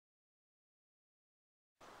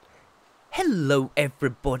Hello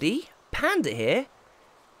everybody, Panda here,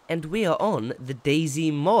 and we are on the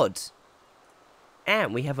DayZ mod.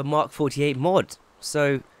 And we have a Mark 48 mod,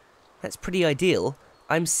 so that's pretty ideal.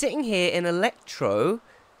 I'm sitting here in Electro.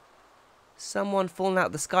 Someone falling out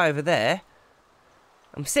of the sky over there.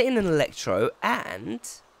 I'm sitting in Electro, and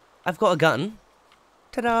I've got a gun.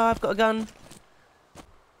 Ta-da, I've got a gun.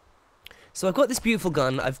 So I've got this beautiful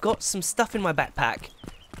gun, I've got some stuff in my backpack.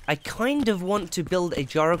 I kind of want to build a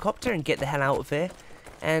gyrocopter and get the hell out of here.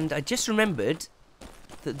 And I just remembered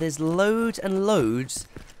that there's loads and loads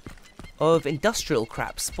of industrial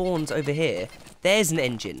crap spawns over here. There's an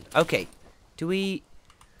engine. Okay, do we...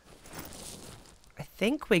 I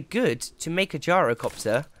think we're good to make a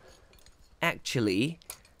gyrocopter. Actually,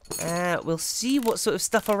 we'll see what sort of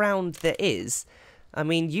stuff around there is. I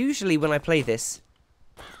mean, usually when I play this...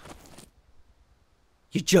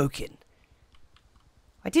 You're joking.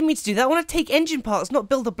 I didn't mean to do that. I want to take engine parts, not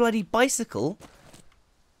build a bloody bicycle.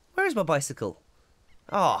 Where is my bicycle?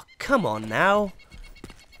 Oh, come on now.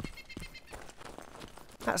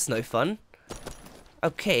 That's no fun.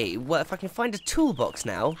 Okay, well, if I can find a toolbox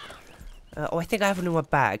now. Oh, I think I have one in my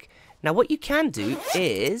bag. Now, what you can do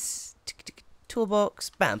is...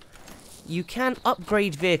 Toolbox, bam. You can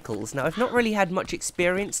upgrade vehicles. Now, I've not really had much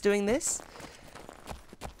experience doing this.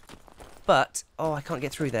 But, oh, I can't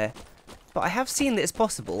get through there. But I have seen that it's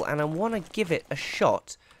possible, and I want to give it a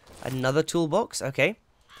shot. Another toolbox, okay.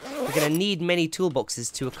 We're going to need many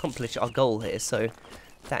toolboxes to accomplish our goal here, so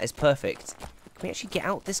that is perfect. Can we actually get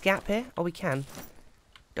out this gap here? Oh, we can.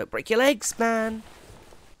 Don't break your legs, man.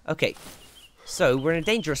 Okay, so we're in a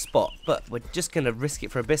dangerous spot, but we're just going to risk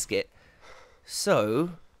it for a biscuit.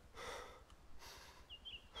 So...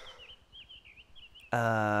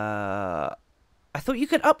 I thought you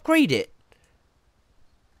could upgrade it.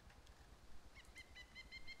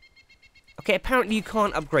 Okay, apparently you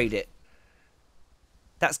can't upgrade it.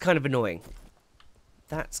 That's kind of annoying.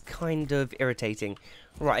 That's kind of irritating.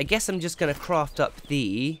 Right, I guess I'm just going to craft up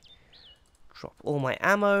the... Drop all my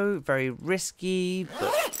ammo. Very risky,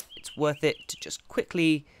 but it's worth it to just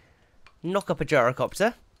quickly knock up a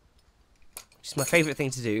gyrocopter. Which is my favourite thing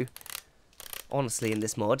to do, honestly, in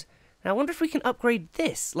this mod. Now, I wonder if we can upgrade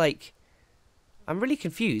this. Like, I'm really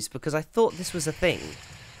confused because I thought this was a thing.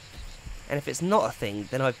 And if it's not a thing,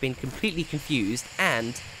 then I've been completely confused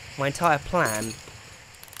and my entire plan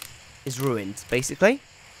is ruined, basically.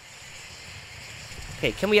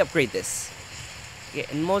 Okay, can we upgrade this? Get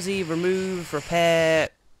in Mozzie, remove, repair.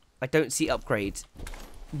 I don't see upgrade.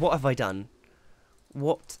 What have I done?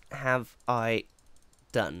 What have I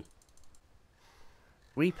done?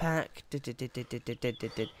 Repack.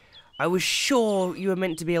 I was sure you were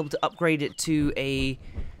meant to be able to upgrade it to a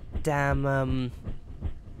damn,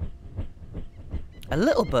 a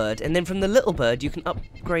little bird, and then from the little bird you can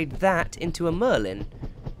upgrade that into a Merlin.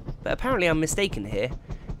 But apparently I'm mistaken here.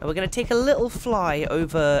 And we're going to take a little fly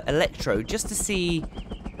over Electro just to see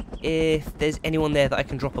if there's anyone there that I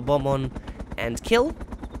can drop a bomb on and kill.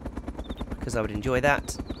 Because I would enjoy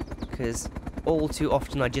that. Because all too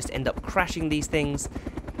often I just end up crashing these things.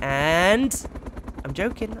 And... I'm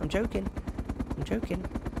joking, I'm joking. I'm joking.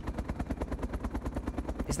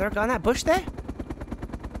 Is there a guy in that bush there?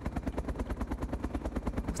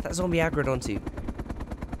 What's that zombie aggroed onto?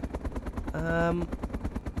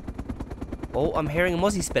 Oh, I'm hearing a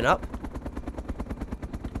Mozzie spin up.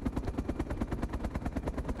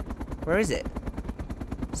 Where is it?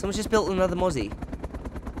 Someone's just built another Mozzie.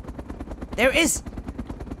 There it is!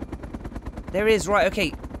 There it is, right,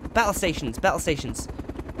 okay. Battle stations, battle stations.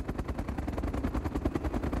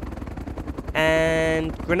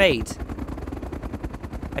 And grenade.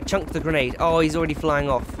 I chunked the grenade. Oh, he's already flying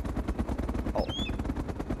off. Oh.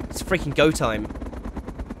 It's freaking go time.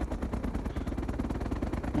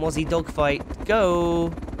 Mozzie dogfight. Go!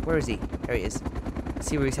 Where is he? There he is. Let's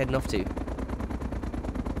see where he's heading off to.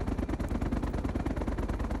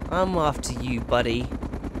 I'm after you, buddy.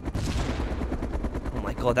 Oh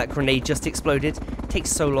my god, that grenade just exploded. It takes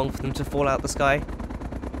so long for them to fall out the sky.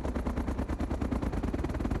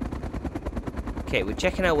 Okay, we're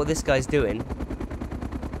checking out what this guy's doing.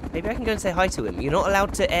 Maybe I can go and say hi to him. You're not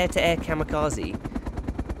allowed to air kamikaze.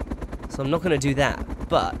 So I'm not going to do that.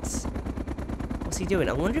 But... what's he doing?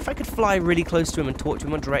 I wonder if I could fly really close to him and talk to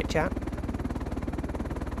him on direct chat.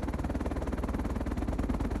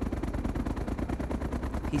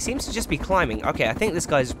 He seems to just be climbing. Okay, I think this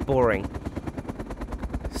guy's boring.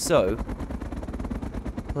 So...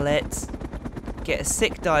 let's get a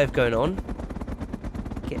sick dive going on.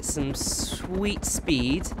 Get some sweet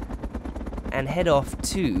speed and head off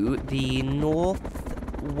to the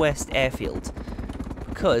northwest airfield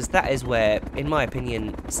because that is where, in my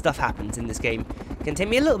opinion, stuff happens in this game. It can take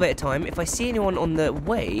me a little bit of time. If I see anyone on the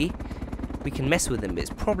way, we can mess with them, but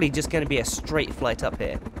it's probably just going to be a straight flight up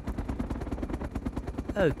here.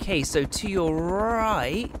 Okay, so to your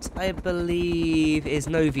right, I believe, is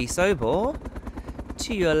Novi Sobor.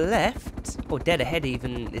 To your left, or dead ahead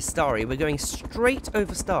even, is Starry. We're going straight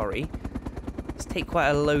over Starry. Let's take quite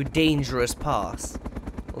a low, dangerous pass.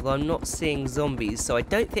 Although I'm not seeing zombies, so I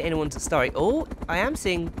don't think anyone's at Starry. Oh, I am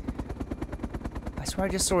seeing... I swear I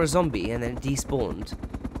just saw a zombie and then it despawned.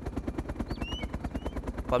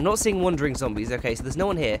 But I'm not seeing wandering zombies. Okay, so there's no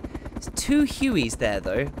one here. There's 2 Hueys there,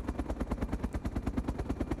 though.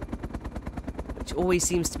 Which always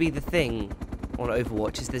seems to be the thing on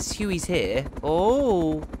Overwatch, is there's Hueys here.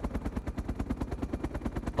 Oh!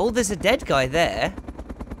 Oh, there's a dead guy there.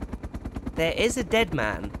 There is a dead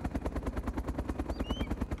man.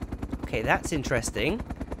 Okay, that's interesting.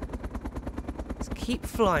 Let's keep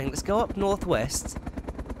flying. Let's go up northwest.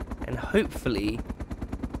 And hopefully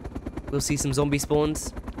we'll see some zombie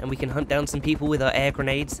spawns. And we can hunt down some people with our air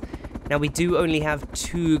grenades. Now, we do only have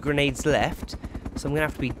 2 grenades left. So I'm going to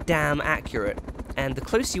have to be damn accurate. And the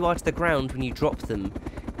closer you are to the ground when you drop them,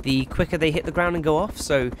 the quicker they hit the ground and go off.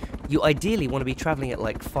 So you ideally want to be traveling at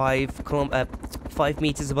like 5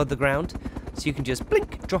 meters above the ground. So you can just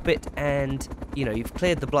blink, drop it, and, you know, you've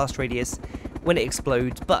cleared the blast radius when it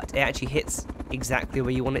explodes, but it actually hits exactly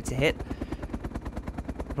where you want it to hit.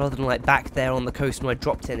 Rather than like back there on the coast when I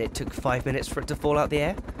dropped it and it took 5 minutes for it to fall out the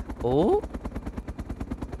air. Oh!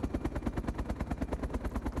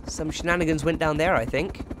 Some shenanigans went down there, I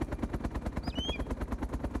think.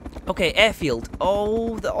 Okay, airfield.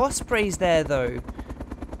 Oh, the Osprey's there, though.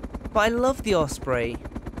 But I love the Osprey.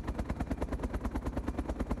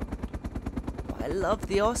 I love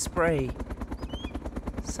the Osprey.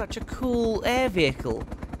 Such a cool air vehicle.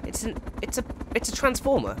 It's a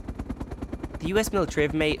transformer. The US military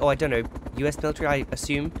have made, oh, I don't know, US military, I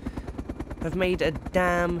assume, have made a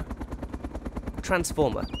damn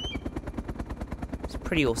transformer. It's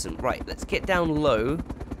pretty awesome. Right, let's get down low.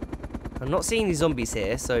 I'm not seeing any zombies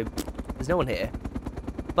here, so there's no one here.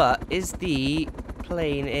 But is the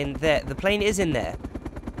plane in there? The plane is in there.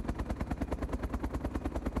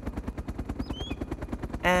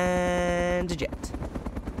 And a jet.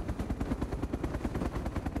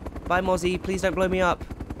 Bye, Mozzie. Please don't blow me up.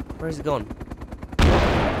 Where is it gone?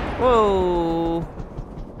 Whoa!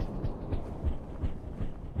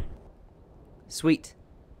 Sweet.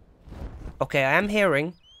 Okay, I am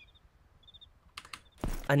hearing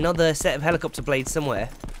another set of helicopter blades somewhere.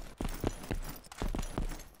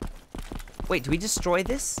 Wait, do we destroy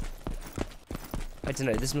this? I don't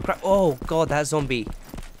know. There's some crap. Oh god, that zombie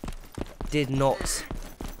did not.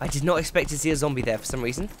 I did not expect to see a zombie there for some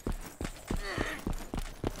reason.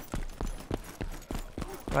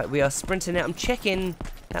 Right, we are sprinting out. I'm checking.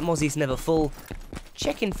 That Mozzie's never full.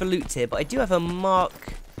 Checking for loot here, but I do have a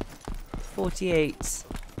Mark 48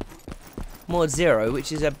 Mod 0,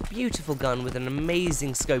 which is a beautiful gun with an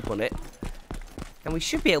amazing scope on it. And we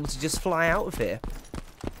should be able to just fly out of here.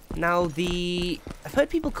 Now, I've heard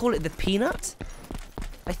people call it the Peanut,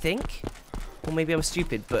 I think. Or maybe I'm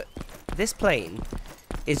stupid, but this plane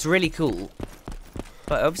is really cool.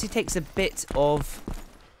 But it obviously takes a bit of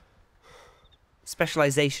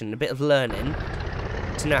specialization, a bit of learning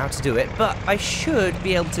to know how to do it. But I should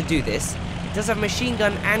be able to do this. It does have a machine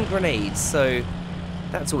gun and grenades, so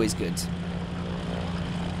that's always good.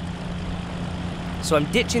 So I'm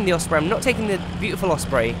ditching the Osprey. I'm not taking the beautiful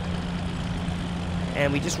Osprey.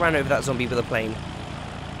 And we just ran over that zombie with a plane.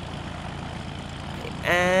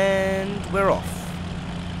 And we're off.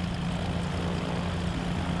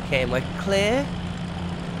 Okay, am I clear?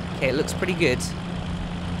 Okay, it looks pretty good.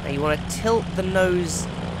 Now you want to tilt the nose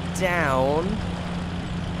down.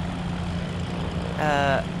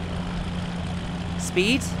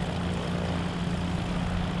 Speed.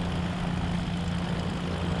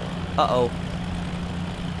 Uh-oh.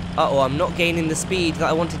 Uh-oh, I'm not gaining the speed that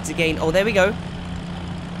I wanted to gain. Oh, there we go.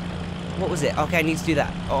 What was it? Okay, I need to do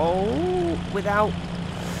that. Oh, without...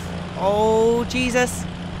 Oh, Jesus.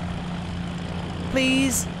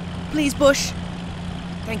 Please. Please, Bush.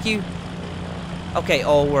 Thank you. Okay,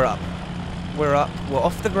 oh, we're up. We're up. We're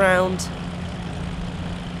off the ground.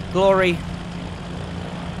 Glory.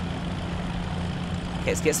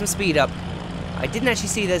 Okay, let's get some speed up. I didn't actually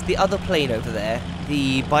see there's the other plane over there,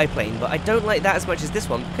 the biplane, but I don't like that as much as this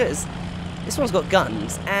one because this one's got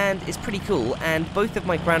guns and it's pretty cool, and both of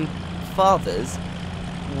my grandfathers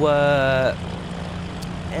were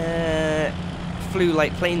flew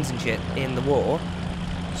like planes and shit in the war,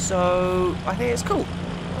 so I think it's cool.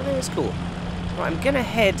 I think it's cool. Right, I'm gonna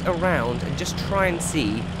head around and just try and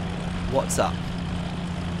see what's up.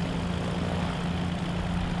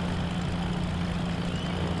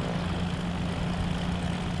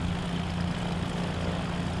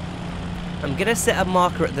 I'm gonna set a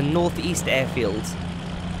marker at the northeast airfield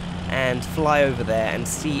and fly over there and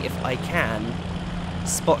see if I can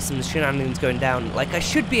spot some shenanigans going down. Like, I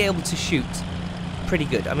should be able to shoot pretty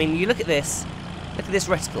good. I mean, you look at this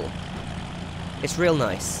reticle. It's real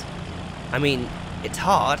nice. I mean, it's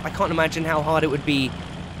hard. I can't imagine how hard it would be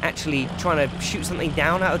actually trying to shoot something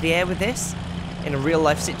down out of the air with this in a real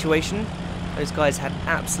life situation. Those guys had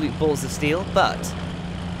absolute balls of steel, but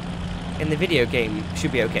in the video game, it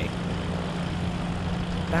should be okay.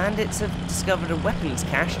 Bandits have discovered a weapons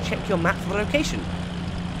cache. Check your map for the location.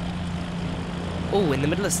 Oh, in the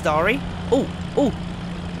middle of Starry. Oh, oh.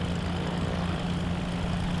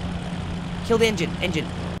 Kill the engine.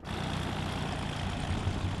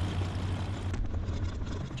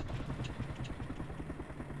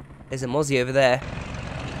 There's a Mozzie over there.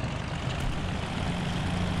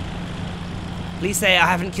 Please say I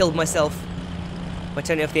haven't killed myself by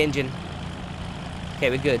turning off the engine. Okay,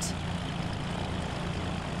 we're good.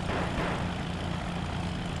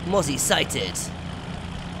 Mozzie sighted.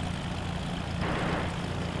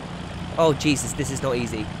 Oh Jesus, this is not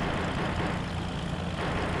easy.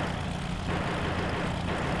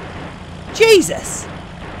 Jesus!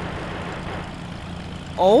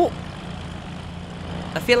 Oh!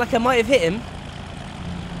 I feel like I might have hit him.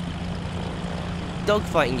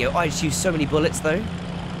 Dogfighting you. Oh, I just used so many bullets though.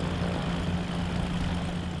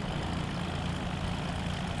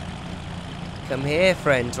 Come here,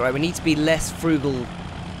 friend. Alright, we need to be less frugal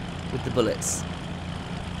with the bullets.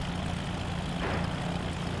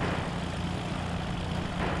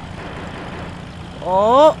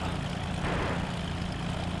 Oh!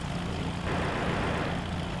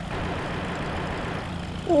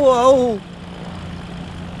 Whoa!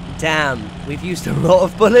 Damn, we've used a lot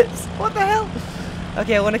of bullets. What the hell?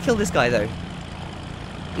 Okay, I want to kill this guy though.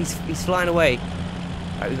 He's flying away.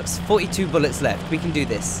 Alright, we've got 42 bullets left. We can do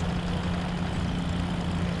this.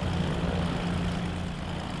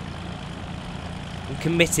 I'm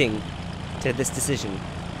committing to this decision.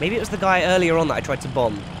 Maybe it was the guy earlier on that I tried to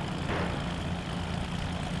bomb.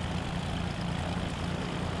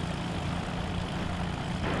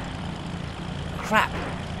 Crap.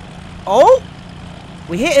 Oh!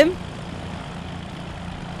 We hit him.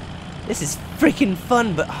 This is freaking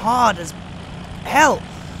fun, but hard as hell.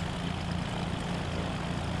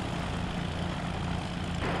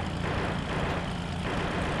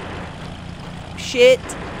 Shit.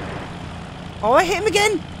 Oh, I hit him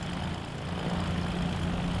again.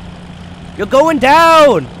 You're going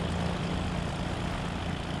down.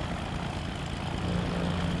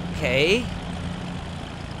 Okay.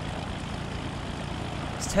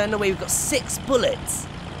 Let's turn away. We've got 6 bullets.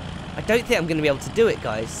 I don't think I'm going to be able to do it,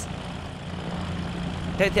 guys.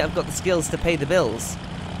 I don't think I've got the skills to pay the bills.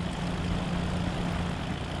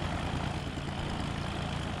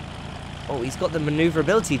 Oh, he's got the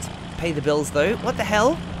maneuverability to pay the bills, though. What the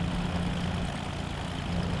hell?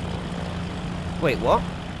 Wait, what?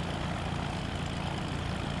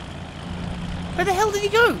 Where the hell did he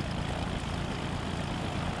go?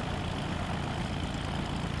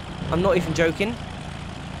 I'm not even joking.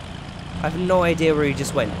 I have no idea where he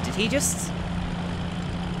just went. Did he just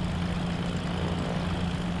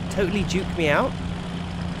totally juke me out?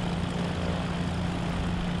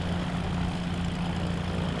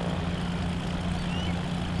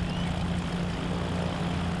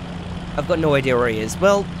 I've got no idea where he is.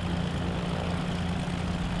 Well,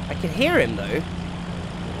 I can hear him though.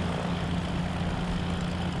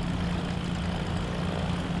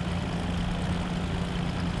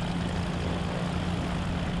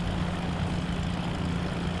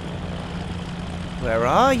 Where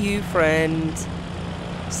are you, friend?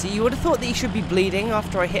 See, you would have thought that he should be bleeding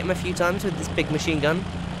after I hit him a few times with this big machine gun.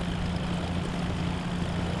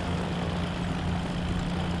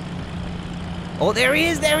 Oh, there he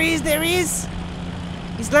is, there he is, there he is!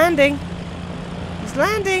 He's landing! He's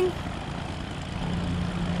landing!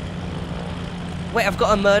 Wait, I've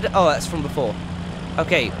got a murder... Oh, that's from before.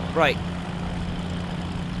 Okay, right.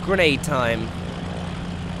 Grenade time.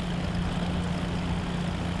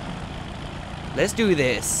 Let's do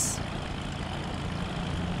this.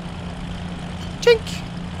 Chink!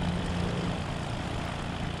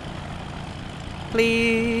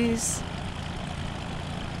 Please.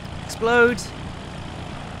 Explode.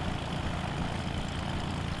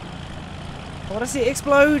 I want to see it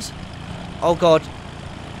explode. Oh god.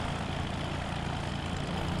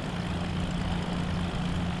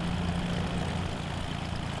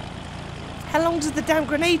 How long does the damn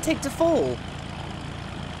grenade take to fall?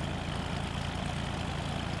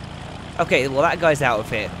 Okay, well that guy's out of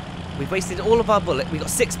here. We've wasted all of our bullets. We got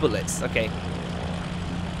 6 bullets. Okay.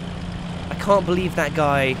 I can't believe that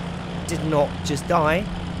guy did not just die.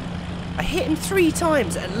 I hit him 3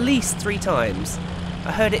 times, at least 3 times.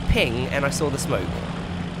 I heard it ping and I saw the smoke.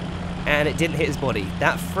 And it didn't hit his body.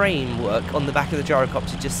 That framework on the back of the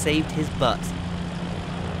gyrocopter just saved his butt.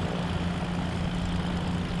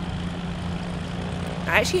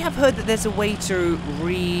 I actually have heard that there's a way to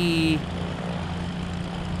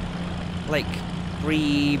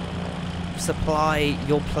resupply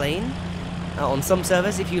your plane. On some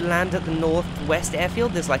servers, if you land at the northwest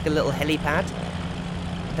airfield, there's like a little helipad.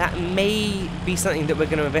 That may be something that we're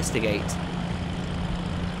going to investigate.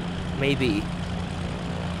 Maybe.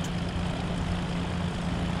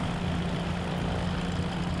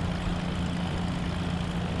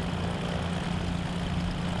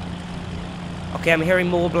 Okay, I'm hearing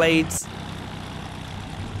more blades.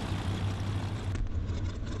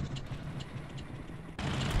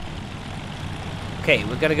 Okay,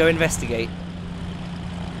 we're gonna go investigate.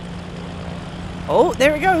 Oh,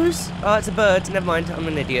 there it goes! Oh, it's a bird. Never mind, I'm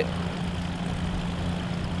an idiot.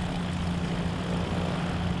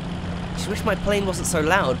 Just wish my plane wasn't so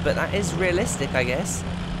loud, but that is realistic, I guess.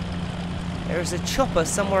 There is a chopper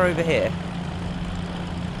somewhere over here.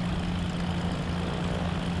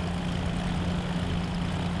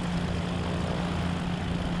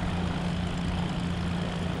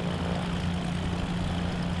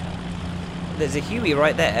 There's a Huey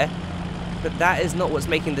right there, but that is not what's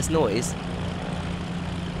making this noise.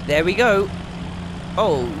 There we go.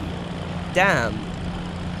 Oh, damn.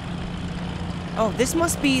 Oh, this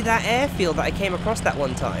must be that airfield that I came across that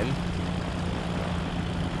one time.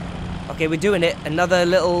 Okay, we're doing it. Another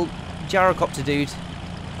little gyrocopter dude.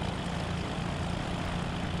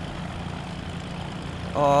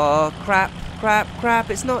 Oh, crap, crap,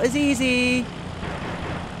 crap. It's not as easy.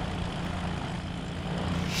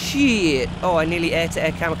 Shit! Oh, I nearly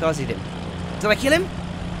air-to-air kamikazed him. Did I kill him?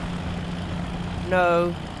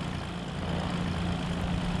 No.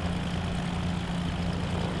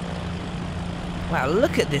 Wow,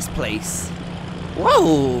 look at this place.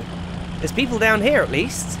 Whoa! There's people down here at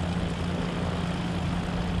least.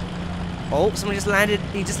 Oh, someone just landed.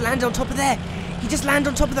 He just landed on top of there. He just landed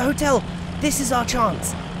on top of the hotel. This is our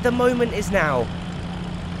chance. The moment is now.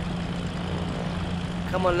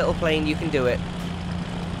 Come on, little plane, you can do it.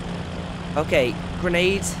 Okay,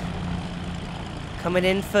 grenades coming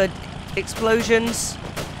in for explosions.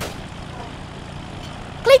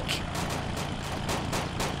 Click!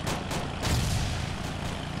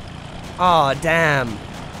 Ah, damn.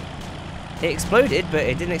 It exploded, but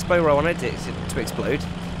it didn't explode where I wanted it to explode.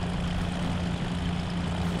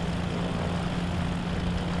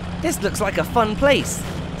 This looks like a fun place.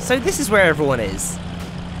 So this is where everyone is.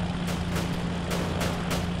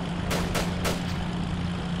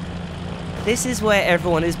 This is where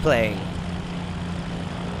everyone is playing.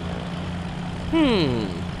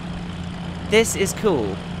 This is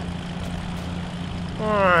cool.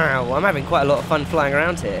 Wow, I'm having quite a lot of fun flying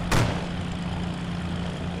around here.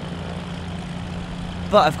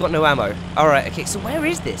 But I've got no ammo. Alright, okay, so where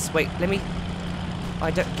is this? Wait, let me...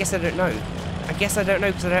 guess I don't know. I guess I don't know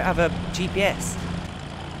because I don't have a GPS.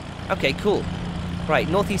 Okay, cool. Right,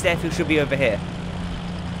 Northeast Airfield should be over here.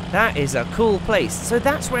 That is a cool place. So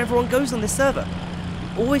that's where everyone goes on this server.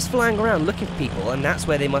 Always flying around looking for people, and that's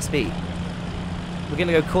where they must be. We're going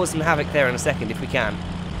to go cause some havoc there in a second if we can.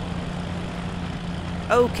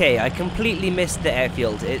 Okay, I completely missed the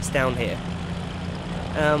airfield. It's down here.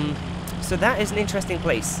 So that is an interesting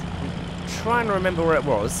place. I'm trying to remember where it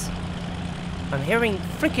was. I'm hearing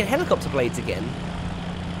freaking helicopter blades again.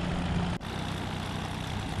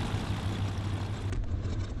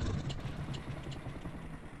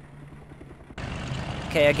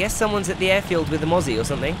 Okay, I guess someone's at the airfield with a Mozzie or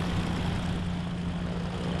something.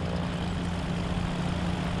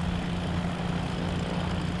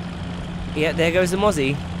 Yeah, there goes the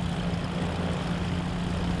Mozzie.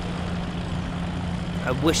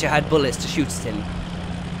 I wish I had bullets to shoot at him.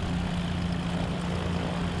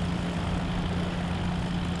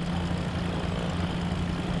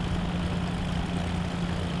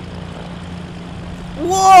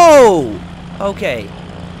 Whoa! Okay,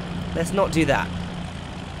 let's not do that.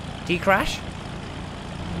 Did he crash?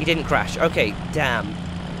 He didn't crash. Okay, damn.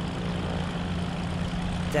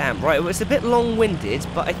 Damn, right, it was a bit long-winded,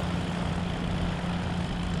 but I...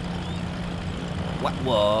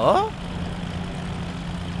 What?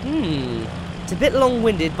 It's a bit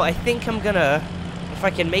long-winded, but I think I'm gonna, if I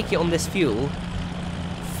can make it on this fuel,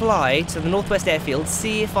 fly to the northwest airfield,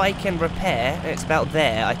 see if I can repair. It's about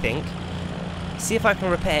there, I think. See if I can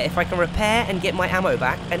repair. If I can repair and get my ammo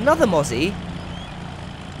back. Another mozzie.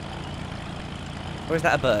 Or is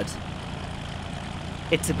that a bird?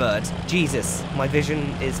 It's a bird. Jesus, my vision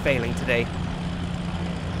is failing today.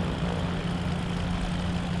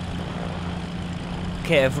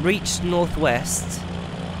 Okay, I've reached northwest.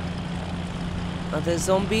 Are there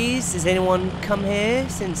zombies? Has anyone come here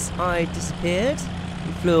since I disappeared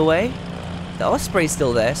and flew away? The Osprey's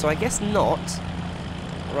still there, so I guess not.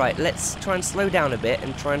 Right, let's try and slow down a bit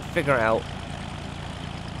and try and figure out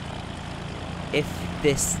if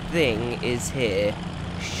this thing is here.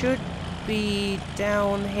 Should be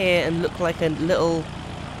down here and look like a little...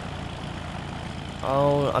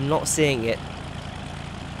 Oh, I'm not seeing it.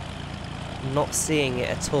 I'm not seeing it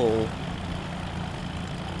at all.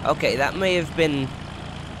 Okay, that may have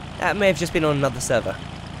just been on another server.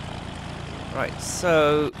 Right,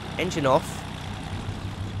 so engine off.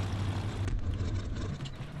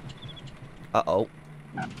 Uh-oh.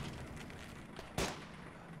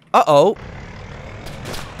 Uh-oh.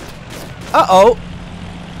 Uh-oh.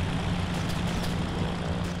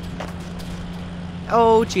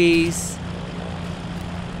 Oh, jeez.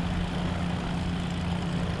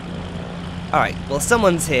 Alright, well,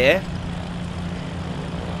 someone's here.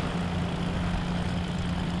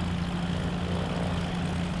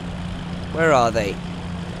 Where are they?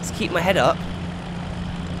 Let's keep my head up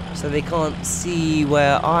so they can't see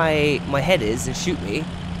where my head is and shoot me.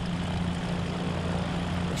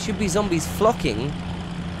 There should be zombies flocking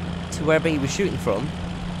to wherever he was shooting from.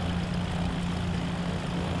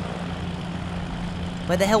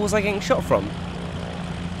 Where the hell was I getting shot from?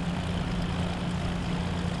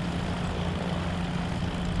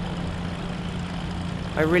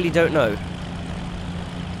 I really don't know.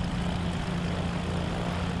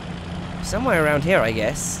 Somewhere around here, I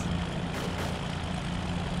guess.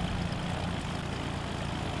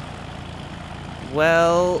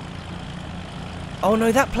 Well... Oh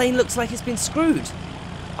no, that plane looks like it's been screwed.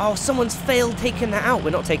 Oh, someone's failed taking that out.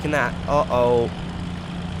 We're not taking that. Uh-oh.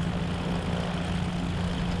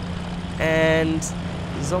 And...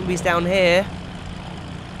 zombies down here.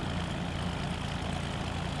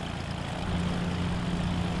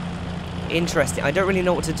 Interesting. I don't really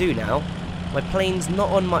know what to do now. My plane's not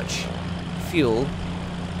on much fuel.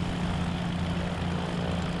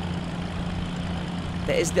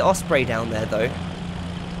 There is the Osprey down there, though.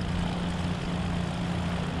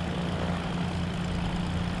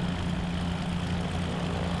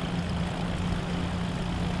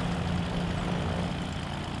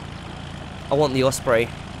 I want the Osprey.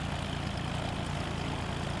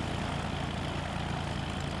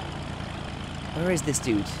 Where is this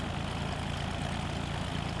dude?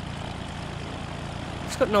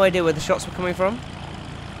 I've got no idea where the shots were coming from.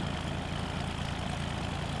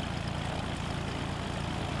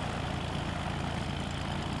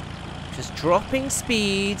 Just dropping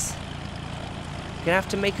speed. Gonna have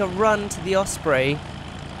to make a run to the Osprey.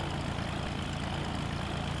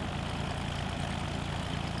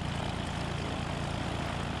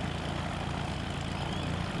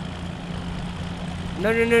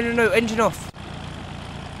 No, no, no, no, no, engine off.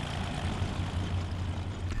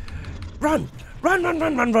 Run! Run, run,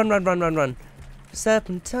 run, run, run, run, run, run, run.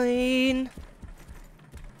 Serpentine.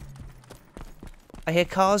 I hear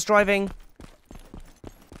cars driving.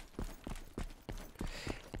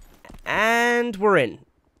 And we're in.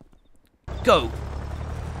 Go.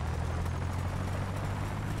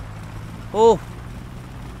 Oh.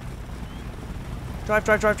 Drive,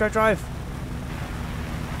 drive, drive, drive, drive.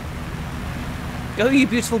 Go, you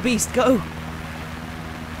beautiful beast, go.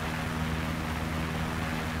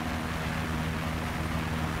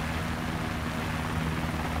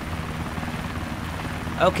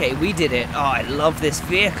 Okay, we did it. Oh, I love this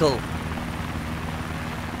vehicle.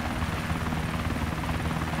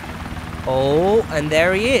 Oh, and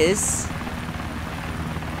there he is.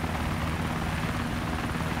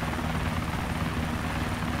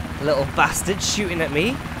 Little bastard shooting at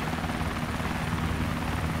me.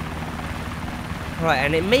 Right,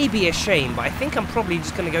 and it may be a shame, but I think I'm probably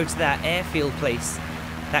just going to go to that airfield place.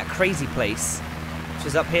 That crazy place. Which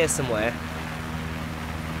is up here somewhere.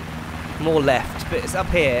 More left, but it's up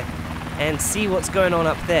here. And see what's going on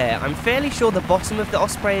up there. I'm fairly sure the bottom of the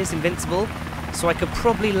Osprey is invincible. So I could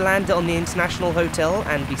probably land it on the International Hotel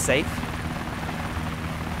and be safe.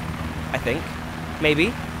 I think.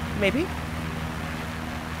 Maybe. Maybe.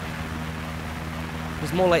 It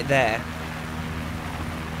was more like there.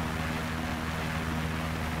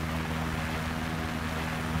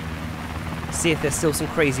 See if there's still some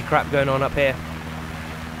crazy crap going on up here.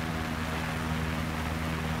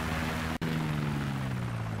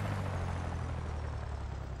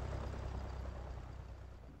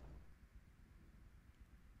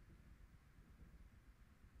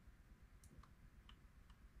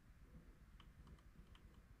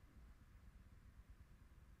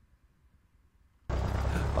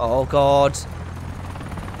 Oh, God.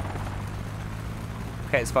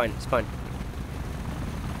 Okay, it's fine. It's fine.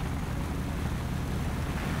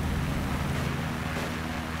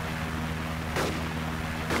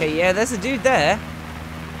 Okay, yeah, there's a dude there.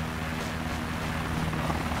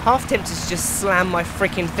 Half tempted to just slam my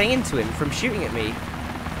freaking thing into him from shooting at me.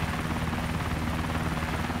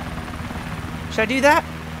 Should I do that?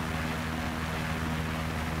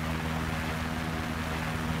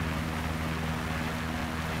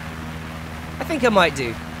 I think I might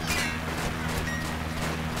do.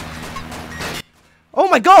 Oh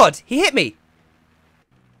my God! He hit me!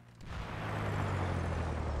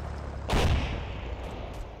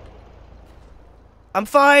 I'm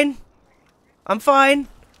fine. I'm fine.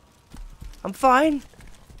 I'm fine.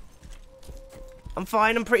 I'm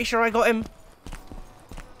fine. I'm pretty sure I got him.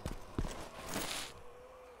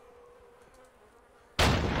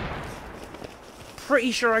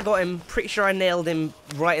 Pretty sure I got him. Pretty sure I nailed him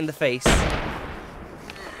right in the face.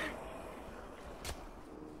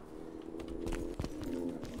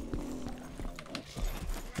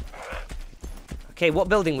 Okay, what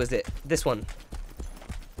building was it? This one.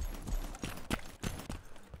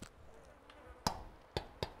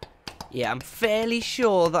 Yeah, I'm fairly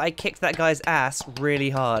sure that I kicked that guy's ass really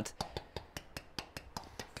hard.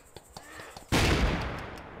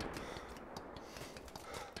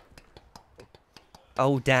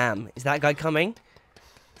 Oh, damn. Is that guy coming?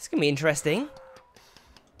 It's gonna be interesting.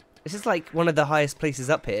 This is like one of the highest places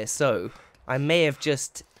up here, so I may have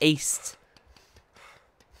just aced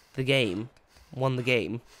the game. Won the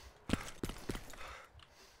game.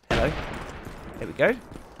 Hello. There we go.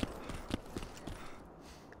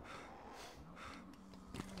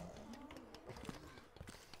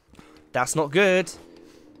 That's not good.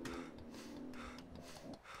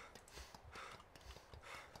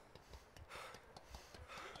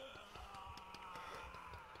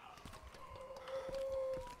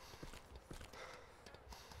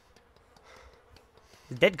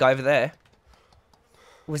 The dead guy over there.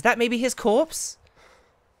 Was that maybe his corpse?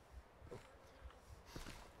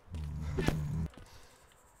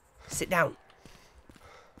 Sit down.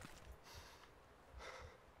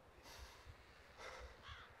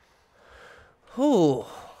 Oh.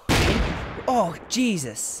 Oh,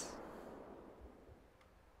 Jesus.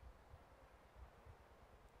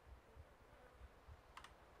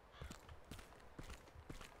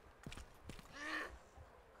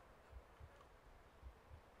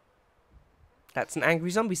 That's an angry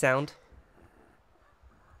zombie sound.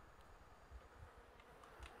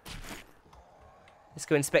 Let's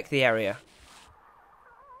go inspect the area.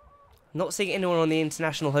 Not seeing anyone on the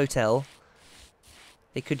International Hotel.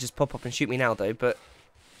 They could just pop up and shoot me now, though, but...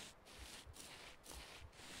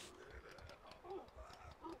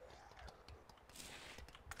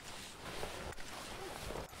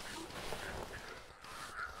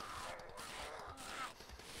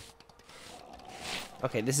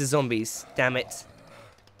 Okay, this is zombies. Damn it.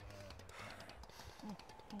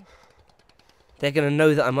 They're gonna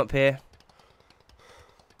know that I'm up here.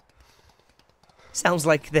 Sounds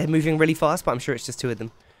like they're moving really fast, but I'm sure it's just two of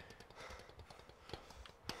them.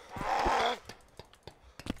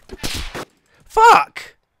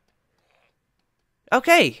 Fuck!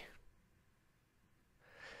 Okay.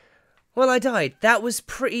 Well, I died. That was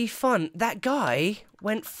pretty fun. That guy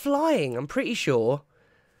went flying, I'm pretty sure.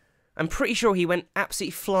 I'm pretty sure he went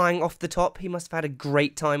absolutely flying off the top. He must have had a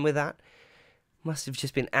great time with that. Must have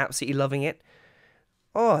just been absolutely loving it.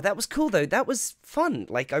 Oh, that was cool, though. That was fun.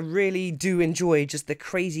 Like, I really do enjoy just the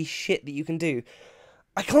crazy shit that you can do.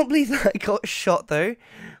 I can't believe that I got shot, though,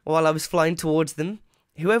 while I was flying towards them.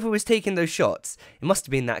 Whoever was taking those shots, it must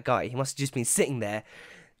have been that guy. He must have just been sitting there.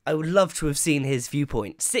 I would love to have seen his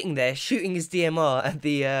viewpoint. Sitting there, shooting his DMR at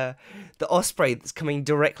the Osprey that's coming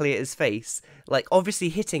directly at his face. Like, obviously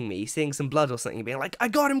hitting me, seeing some blood or something, being like, I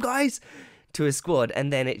got him, guys! To his squad,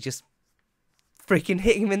 and then it just freaking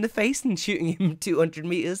hitting him in the face and shooting him 200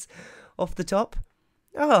 meters off the top.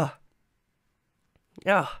 Ah.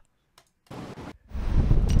 Ah.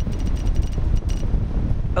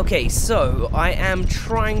 Okay, so I am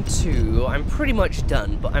trying to... I'm pretty much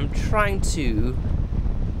done, but I'm trying to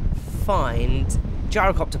find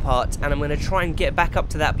gyrocopter parts, and I'm going to try and get back up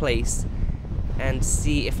to that place and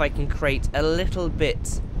see if I can create a little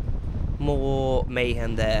bit more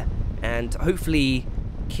mayhem there, and hopefully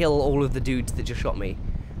kill all of the dudes that just shot me.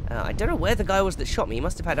 I don't know where the guy was that shot me. He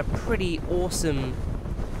must have had a pretty awesome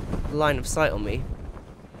line of sight on me.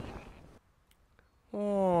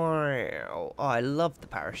 Oh, I love the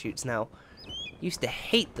parachutes now. Used to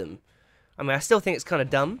hate them. I mean, I still think it's kind of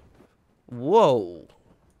dumb. Whoa.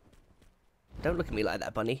 Don't look at me like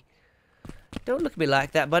that, bunny. Don't look at me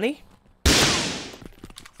like that, bunny.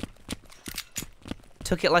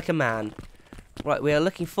 Took it like a man. Right, we are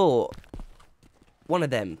looking for one of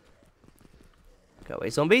them. Go away,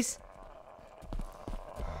 zombies.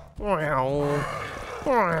 Oh,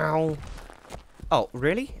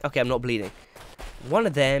 really? Okay, I'm not bleeding. One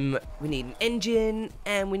of them, we need an engine,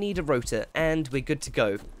 and we need a rotor, and we're good to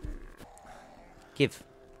go. Give.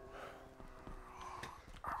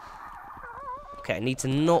 Okay, I need to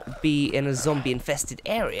not be in a zombie-infested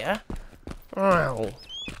area. And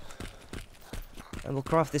we'll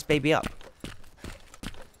craft this baby up.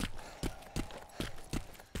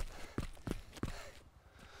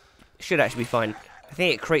 Should actually be fine. I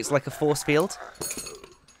think it creates like a force field.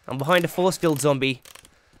 I'm behind a force field, zombie.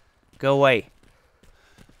 Go away.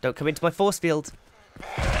 Don't come into my force field.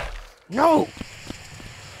 No!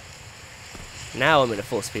 Now I'm in a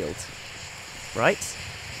force field. Right?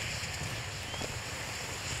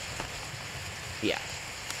 Yeah.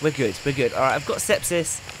 We're good, we're good. Alright, I've got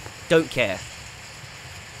sepsis. Don't care.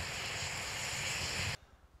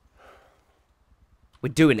 We're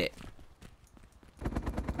doing it.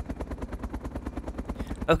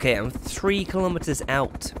 Okay, I'm 3 kilometers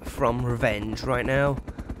out from Revenge right now.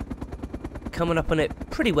 Coming up on it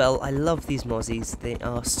pretty well. I love these mozzies. They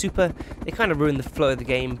are super. They kind of ruin the flow of the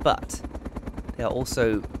game, but they are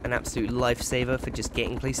also an absolute lifesaver for just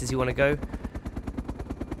getting places you want to go.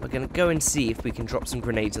 We're going to go and see if we can drop some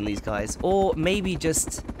grenades on these guys. Or maybe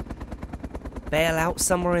just bail out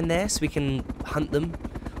somewhere in there so we can hunt them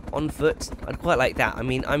on foot. I'd quite like that. I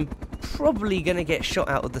mean, I'm probably going to get shot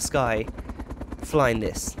out of the sky flying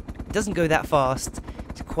this. It doesn't go that fast.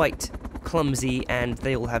 It's quite clumsy, and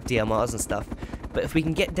they all have DMRs and stuff. But if we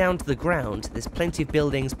can get down to the ground, there's plenty of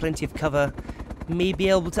buildings, plenty of cover, may be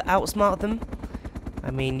able to outsmart them.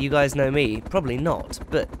 I mean, you guys know me. Probably not,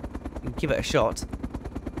 but give it a shot.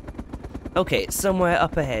 Okay, it's somewhere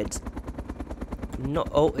up ahead. Not.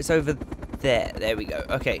 Oh, it's over there. There we go.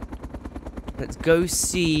 Okay. Let's go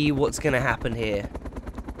see what's going to happen here.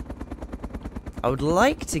 I would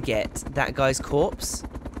like to get that guy's corpse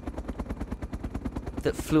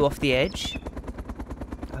that flew off the edge.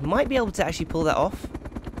 I might be able to actually pull that off.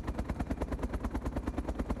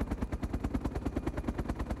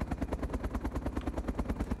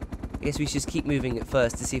 I guess we should just keep moving at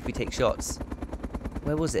first to see if we take shots.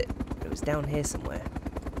 Where was it? It was down here somewhere.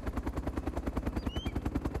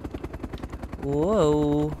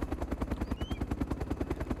 Whoa.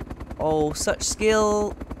 Oh, such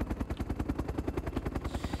skill.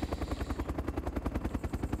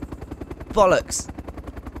 Bollocks.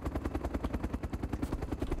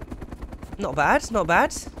 Not bad, not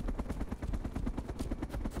bad.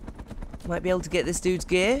 Might be able to get this dude's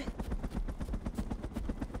gear.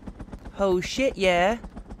 Oh shit, yeah.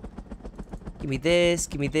 Give me this,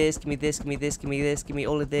 give me this, give me this, give me this, give me this, give me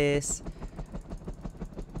all of this.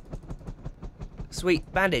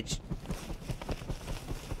 Sweet, bandage.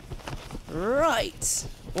 Right.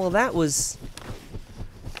 Well, that was...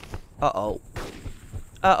 Uh-oh.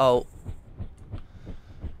 Uh-oh.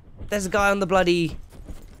 There's a guy on the bloody...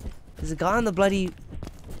 There's a guy on the bloody...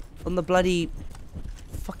 On the bloody...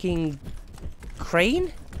 Fucking...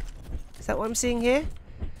 crane? Is that what I'm seeing here?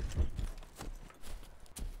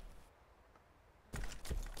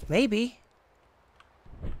 Maybe.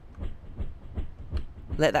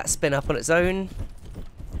 Let that spin up on its own.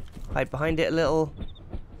 Hide behind it a little.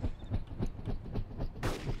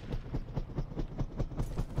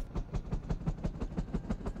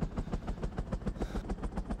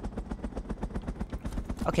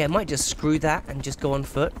 Okay, I might just screw that and just go on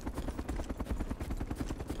foot.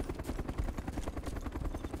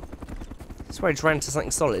 I swear I just ran into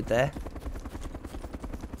something solid there.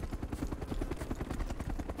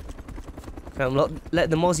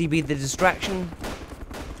 Let the mozzie be the distraction.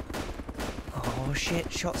 Oh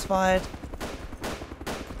shit, shots fired.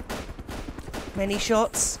 Many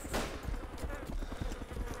shots.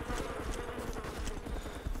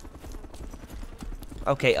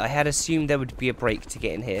 Okay, I had assumed there would be a break to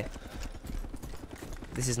get in here.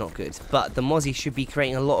 This is not good. But the mozzie should be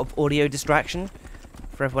creating a lot of audio distraction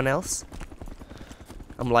for everyone else.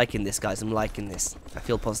 I'm liking this, guys. I'm liking this. I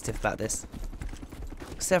feel positive about this.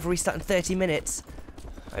 Server restart in 30 minutes.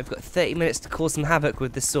 I've got 30 minutes to cause some havoc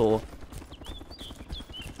with the saw.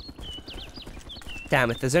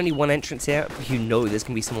 Damn, if there's only one entrance here, you know there's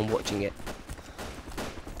going to be someone watching it.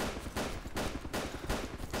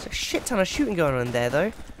 There's a shit ton of shooting going on in there,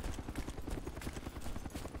 though.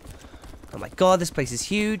 Oh my god, this place is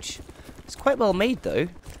huge. It's quite well made, though.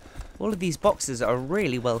 All of these boxes are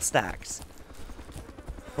really well stacked.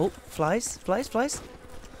 Oh, flies, flies, flies.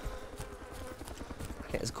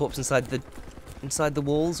 Okay, there's a corpse inside the inside the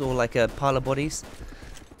walls, or like a pile of bodies.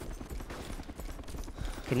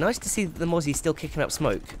 Okay, nice to see that the Mozzie's still kicking up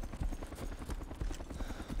smoke.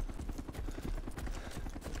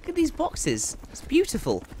 Look at these boxes. It's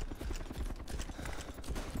beautiful.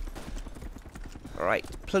 Alright,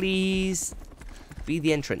 please be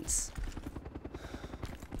the entrance.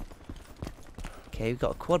 Okay, we've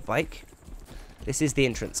got a quad bike. This is the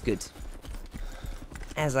entrance, good.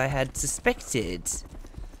 As I had suspected.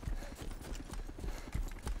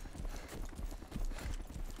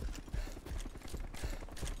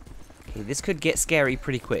 Okay, this could get scary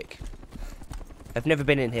pretty quick. I've never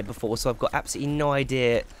been in here before, so I've got absolutely no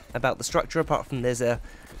idea about the structure, apart from there's a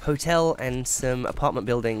hotel and some apartment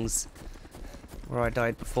buildings where I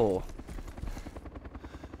died before.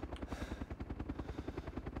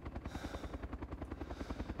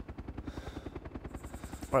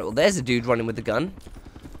 Alright, well there's a dude running with a gun.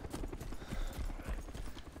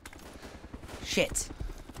 Shit.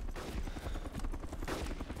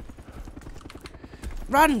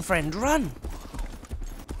 Run, friend, run!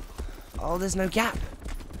 Oh, there's no gap.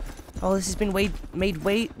 Oh, this has been made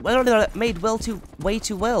way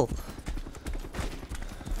too well.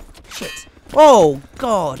 Shit. Oh,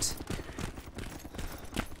 God.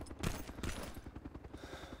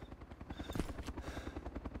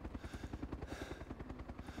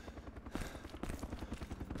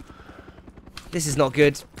 This is not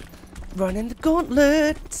good. Running the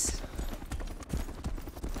gauntlet.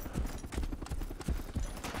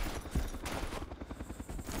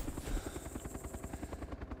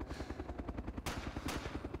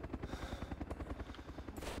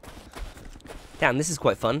 Damn, this is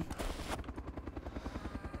quite fun.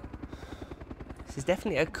 This is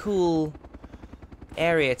definitely a cool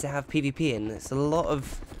area to have PvP in. There's a lot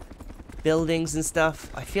of buildings and stuff.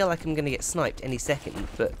 I feel like I'm going to get sniped any second,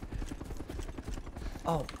 but...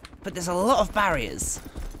 Oh, but there's a lot of barriers.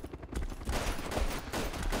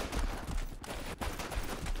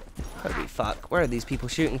 Holy fuck, where are these people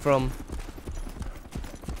shooting from?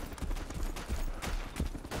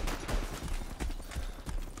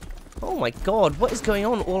 Oh my god, what is going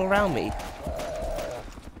on all around me?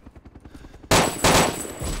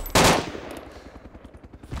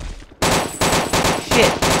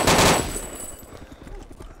 Shit.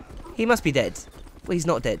 He must be dead. Well, he's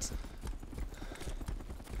not dead.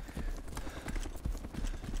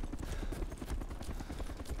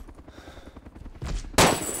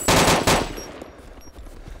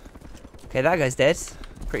 Okay, that guy's dead.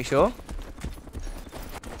 Pretty sure.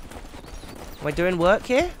 Am I doing work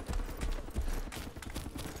here?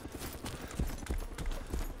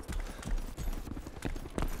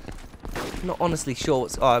 Not honestly sure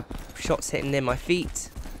what's... Oh, shots hitting near my feet.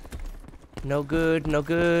 No good, no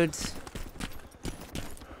good.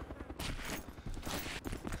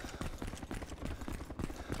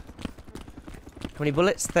 How many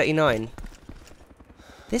bullets? 39.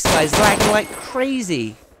 This guy's lagging like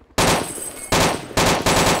crazy.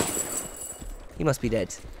 He must be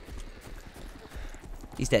dead.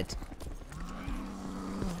 He's dead.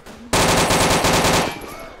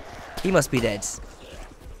 He must be dead.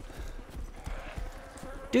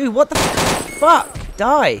 Dude, what the fuck?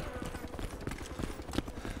 Die!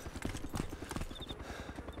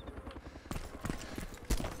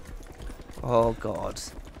 Oh god.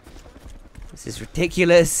 This is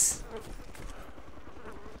ridiculous.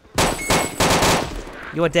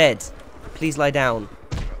 You are dead. Please lie down.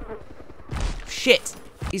 Shit!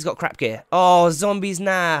 He's got crap gear. Oh, zombies,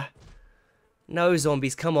 nah. No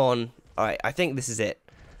zombies, come on. Alright, I think this is it.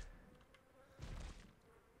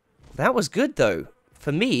 That was good, though.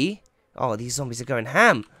 For me... Oh, these zombies are going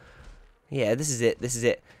ham. Yeah, this is it, this is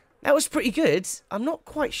it. That was pretty good. I'm not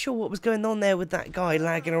quite sure what was going on there with that guy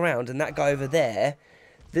lagging around and that guy over there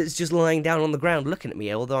that's just lying down on the ground looking at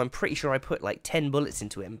me, although I'm pretty sure I put like 10 bullets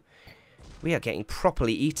into him. We are getting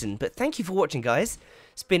properly eaten. But thank you for watching, guys.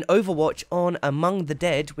 It's been Overwatch on Among the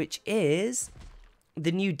Dead, which is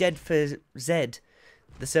the new Dead for Z,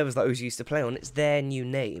 the servers that I was used to play on. It's their new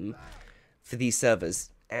name for these servers,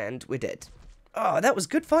 and we're dead. Oh, that was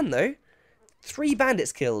good fun, though. 3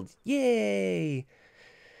 bandits killed. Yay!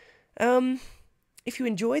 If you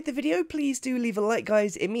enjoyed the video, please do leave a like,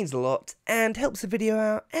 guys. It means a lot, and helps the video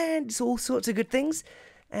out, and it's all sorts of good things.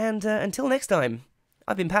 And until next time,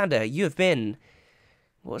 I've been Panda. You have been...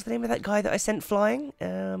 What was the name of that guy that I sent flying?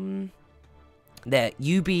 There.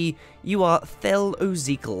 You are Thel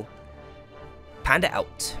Ozekel. Panda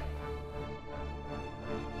out.